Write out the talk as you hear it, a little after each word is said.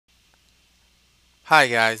Hi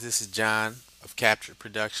guys, this is John of Captured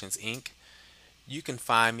Productions Inc. You can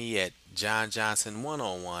find me at John Johnson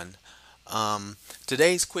 101.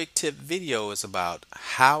 Today's quick tip video is about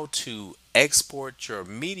how to export your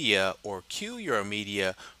media or queue your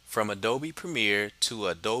media from Adobe Premiere to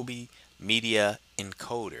Adobe Media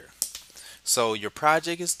Encoder. So your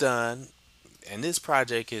project is done, and this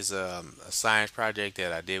project is a science project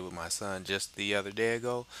that I did with my son just the other day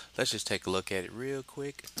ago. Let's just take a look at it real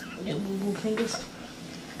quick. Yeah, boo fingers.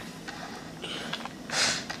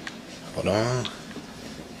 Hold on.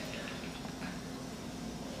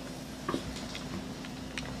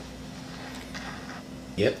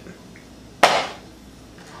 Yep.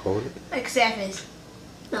 Hold it. Like Sapphies.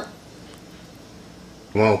 No.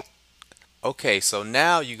 Come on. Okay, so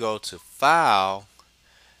now you go to File,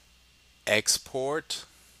 Export,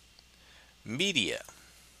 Media.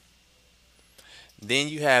 Then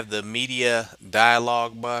you have the Media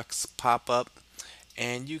dialog box pop up,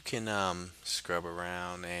 and you can scrub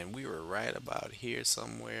around, and we were right about here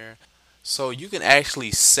somewhere. So you can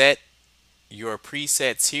actually set your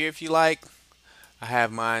presets here if you like. I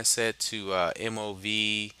have mine set to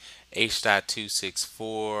MOV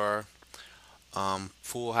H.264,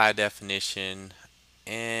 full high definition,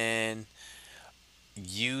 and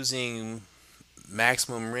using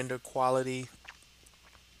maximum render quality.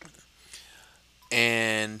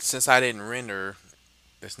 And since I didn't render,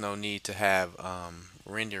 there's no need to have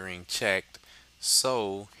rendering checked.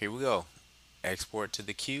 So here we go. Export to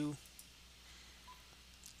the queue.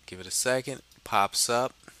 Give it a second. Pops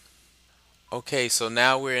up. Okay, so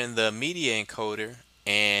now we're in the media encoder,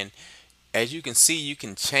 and as you can see, you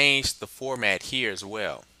can change the format here as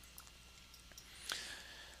well.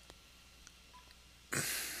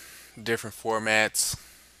 Different formats,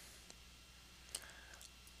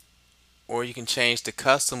 or you can change the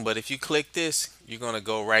custom, but if you click this, you're going to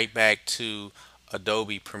go right back to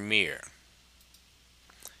Adobe Premiere.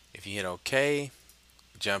 If you hit OK,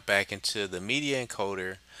 jump back into the media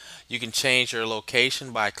encoder. You can change your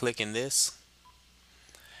location by clicking this,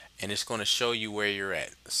 and it's going to show you where you're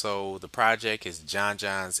at. So the project is John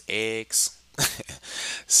John's Eggs.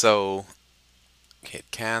 So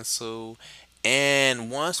hit cancel,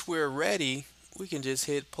 and once we're ready, we can just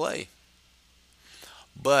hit play.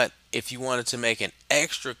 But if you wanted to make an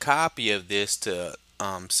extra copy of this to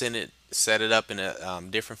set it up in a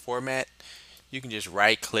different format, you can just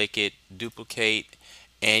right click it, duplicate,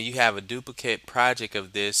 and you have a duplicate project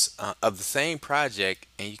of this of the same project,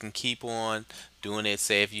 and you can keep on doing it.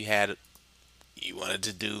 Say if you wanted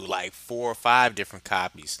to do like 4 or 5 different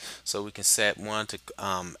copies, so we can set one to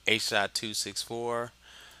H.264.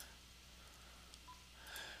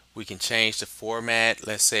 We can change the format.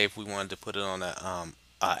 Let's say if we wanted to put it on a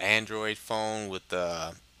Android phone with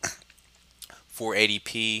the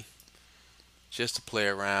 480p, just to play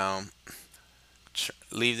around.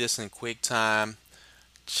 Leave this in QuickTime.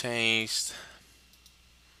 Changed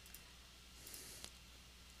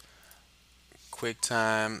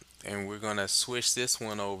QuickTime, and we're gonna switch this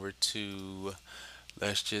one over to,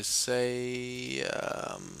 let's just say,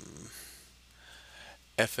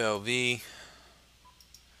 FLV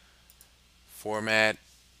format,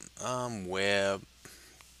 web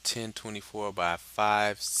 1024 by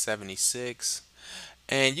 576,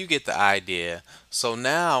 and you get the idea. So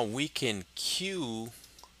now we can queue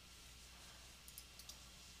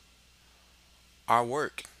our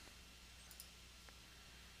work.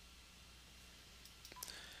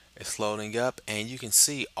 It's loading up, and you can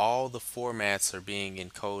see all the formats are being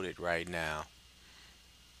encoded right now,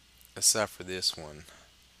 except for this one.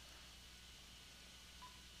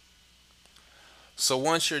 So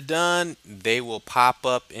once you're done, they will pop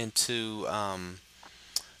up into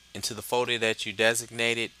the folder that you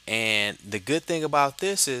designated. And the good thing about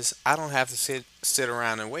this is I don't have to sit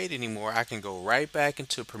around and wait anymore. I can go right back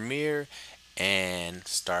into Premiere and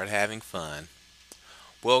start having fun.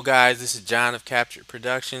 Well, guys, this is John of Captured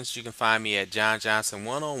Productions. You can find me at John Johnson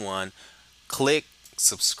 101. Click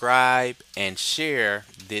subscribe and share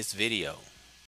this video.